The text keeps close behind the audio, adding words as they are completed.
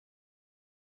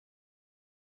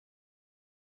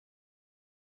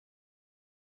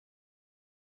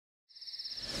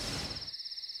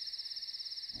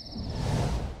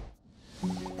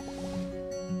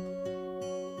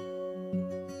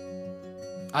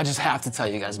I just have to tell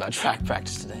you guys about track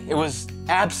practice today. It was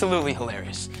absolutely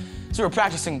hilarious. So we were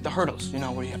practicing the hurdles, you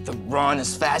know, where you have to run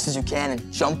as fast as you can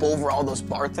and jump over all those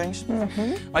bar things.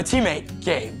 Mm-hmm. My teammate,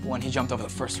 Gabe, when he jumped over the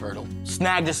first hurdle,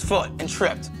 snagged his foot and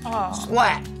tripped. Oh.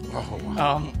 Splat. Oh,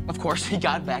 wow. Of course, he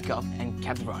got back up and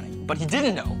kept running. But he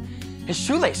didn't know his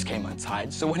shoelace came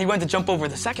untied, so when he went to jump over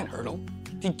the second hurdle,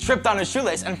 he tripped on his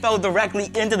shoelace and fell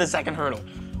directly into the second hurdle.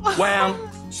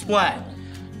 Wham, splat.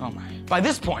 Oh my. By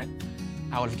this point,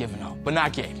 I would have given up, but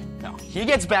not Gabe. No, he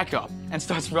gets back up and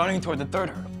starts running toward the third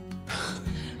hurdle.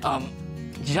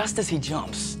 Just as he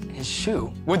jumps, his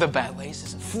shoe with the bad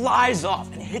laces flies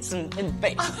off and hits him in the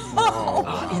face.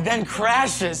 Oh. He then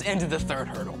crashes into the third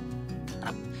hurdle.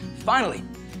 Finally,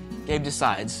 Gabe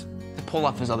decides to pull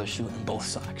off his other shoe and both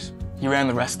socks. He ran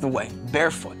the rest of the way,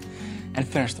 barefoot, and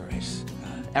finished the race.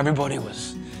 Everybody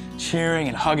was cheering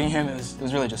and hugging him. It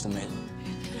was really just amazing.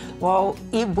 Well,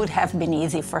 it would have been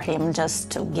easy for him just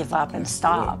to give up and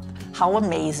stop. How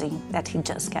amazing that he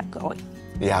just kept going.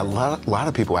 Yeah, a lot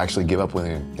of people actually give up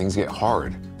when things get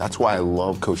hard. That's why I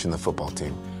love coaching the football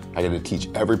team. I get to teach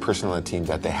every person on the team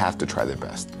that they have to try their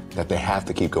best, that they have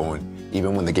to keep going,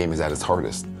 even when the game is at its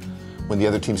hardest. When the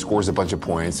other team scores a bunch of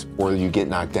points, or you get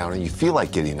knocked down and you feel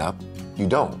like getting up, you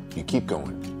don't. You keep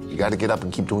going. You got to get up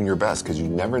and keep doing your best, because you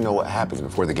never know what happens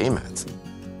before the game ends.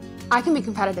 I can be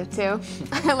competitive too.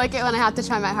 I like it when I have to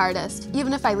try my hardest.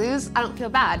 Even if I lose, I don't feel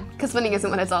bad, because winning isn't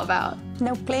what it's all about. You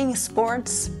know, playing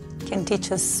sports can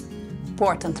teach us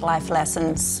important life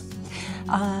lessons.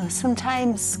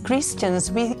 Sometimes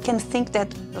Christians, we can think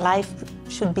that life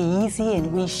should be easy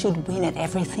and we should win at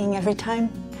everything every time.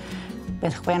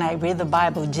 But when I read the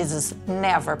Bible, Jesus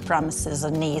never promises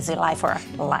an easy life or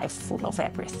a life full of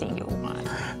everything you want.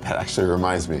 That actually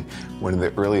reminds me, one of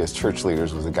the earliest church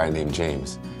leaders was a guy named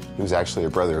James. He was actually a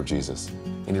brother of Jesus.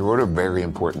 And he wrote a very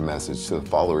important message to the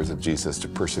followers of Jesus to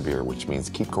persevere, which means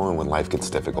keep going when life gets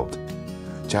difficult.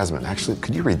 Jasmine, actually,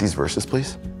 could you read these verses,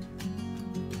 please?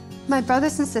 My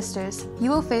brothers and sisters,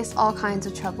 you will face all kinds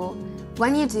of trouble.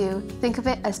 When you do, think of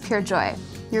it as pure joy.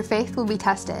 Your faith will be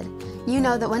tested. You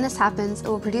know that when this happens, it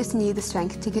will produce in you the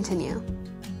strength to continue.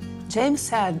 James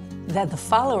said that the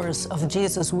followers of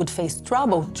Jesus would face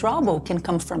trouble. Trouble can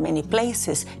come from many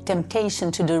places,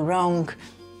 temptation to do wrong,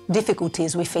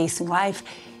 difficulties we face in life,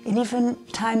 and even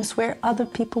times where other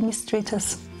people mistreat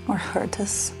us or hurt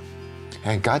us.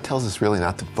 And God tells us really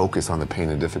not to focus on the pain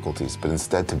and difficulties, but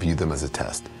instead to view them as a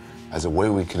test, as a way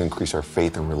we can increase our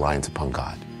faith and reliance upon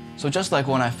God. So just like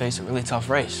when I face a really tough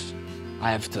race,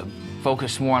 I have to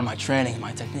focus more on my training and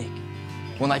my technique.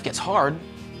 When life gets hard,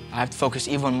 I have to focus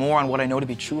even more on what I know to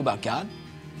be true about God.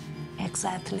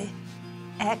 Exactly.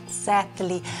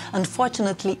 Exactly.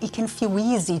 Unfortunately, it can feel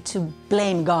easy to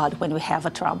blame God when we have a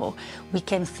trouble. We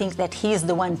can think that He is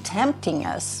the one tempting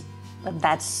us, but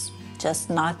that's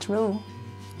just not true.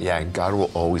 Yeah, God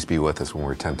will always be with us when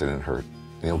we're tempted and hurt.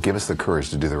 And He'll give us the courage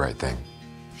to do the right thing.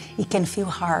 It can feel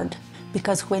hard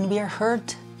because when we are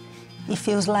hurt, it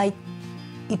feels like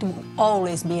it will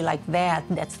always be like that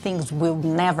things will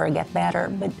never get better.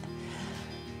 But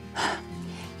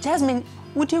Jasmine,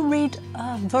 would you read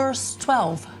verse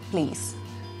 12, please?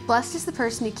 Blessed is the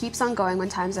person who keeps on going when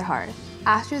times are hard.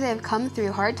 After they have come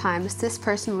through hard times, this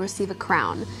person will receive a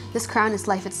crown. This crown is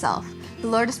life itself. The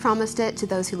Lord has promised it to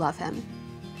those who love Him.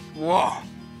 Whoa.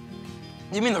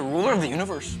 You mean the ruler of the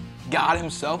universe, God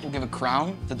Himself, will give a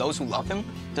crown to those who love Him,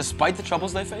 despite the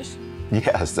troubles they face?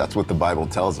 Yes, that's what the Bible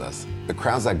tells us. The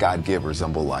crowns that God gives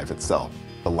resemble life itself,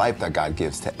 the life that God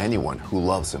gives to anyone who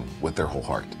loves Him with their whole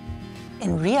heart.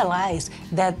 And realize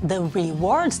that the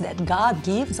rewards that God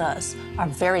gives us are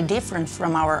very different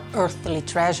from our earthly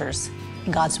treasures.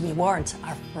 God's rewards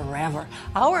are forever.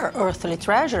 Our earthly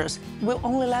treasures will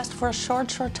only last for a short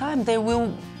time. They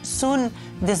will soon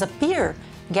disappear,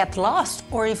 get lost,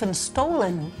 or even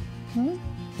stolen.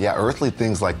 Yeah, earthly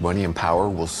things like money and power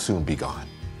will soon be gone.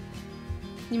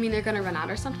 You mean they're gonna run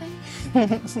out or something?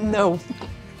 No.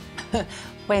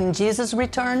 When Jesus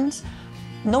returns,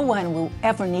 no one will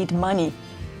ever need money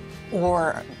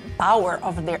or power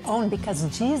of their own, because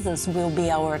Jesus will be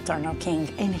our eternal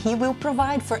King, and He will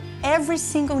provide for every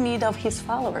single need of His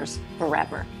followers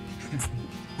forever.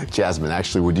 Jasmine,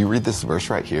 actually, would you read this verse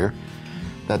right here?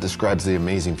 That describes the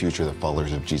amazing future the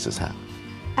followers of Jesus have.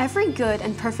 Every good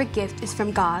and perfect gift is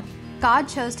from God. God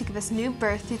chose to give us new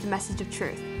birth through the message of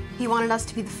truth. He wanted us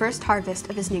to be the first harvest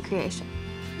of His new creation.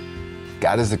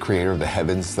 God is the creator of the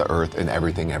heavens, the earth, and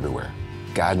everything everywhere.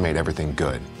 God made everything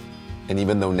good. And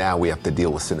even though now we have to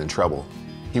deal with sin and trouble,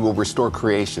 He will restore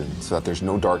creation so that there's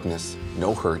no darkness,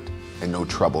 no hurt, and no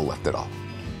trouble left at all.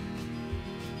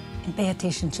 And pay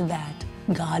attention to that.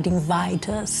 God invites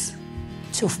us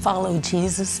to follow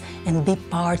Jesus and be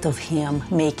part of Him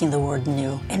making the world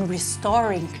new and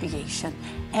restoring creation.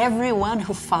 Everyone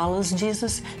who follows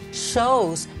Jesus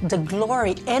shows the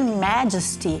glory and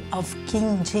majesty of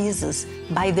King Jesus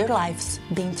by their lives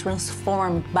being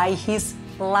transformed by His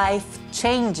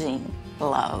life-changing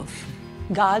love.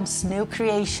 God's new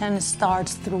creation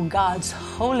starts through God's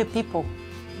holy people,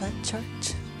 the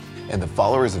church. And the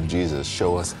followers of Jesus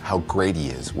show us how great He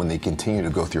is when they continue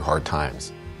to go through hard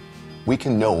times. We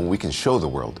can know and we can show the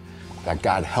world that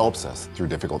God helps us through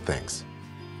difficult things.